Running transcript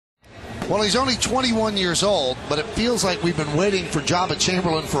Well, he's only 21 years old, but it feels like we've been waiting for Joba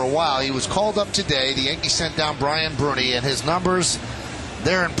Chamberlain for a while. He was called up today. The Yankees sent down Brian Bruni, and his numbers,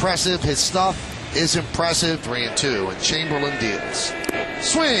 they're impressive. His stuff is impressive. 3-2, and Chamberlain deals.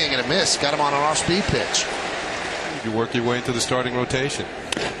 Swing and a miss. Got him on an off-speed pitch. You work your way into the starting rotation.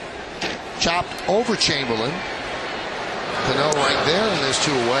 Chopped over Chamberlain. Cano right there, and there's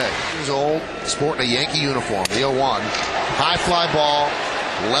 2 away. He's old, sporting a Yankee uniform. The 0-1. High fly ball,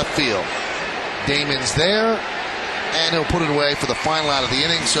 left field. Damon's there, and he'll put it away for the final out of the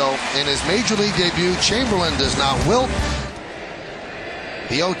inning. So in his major league debut, Chamberlain does not wilt.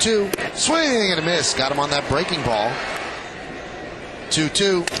 The 0-2, swing and a miss. Got him on that breaking ball.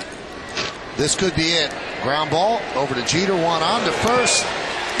 2-2. This could be it. Ground ball over to Jeter, 1 on to first.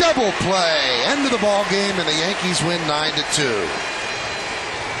 Double play. End of the ball game, and the Yankees win 9-2.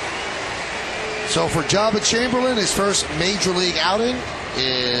 So for Joba Chamberlain, his first major league outing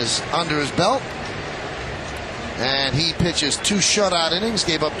is under his belt, and he pitches 2 shutout innings,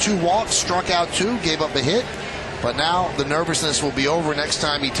 gave up 2 walks, struck out 2, gave up a hit, but now the nervousness will be over next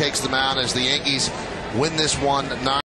time he takes the mound as the Yankees win this one 9.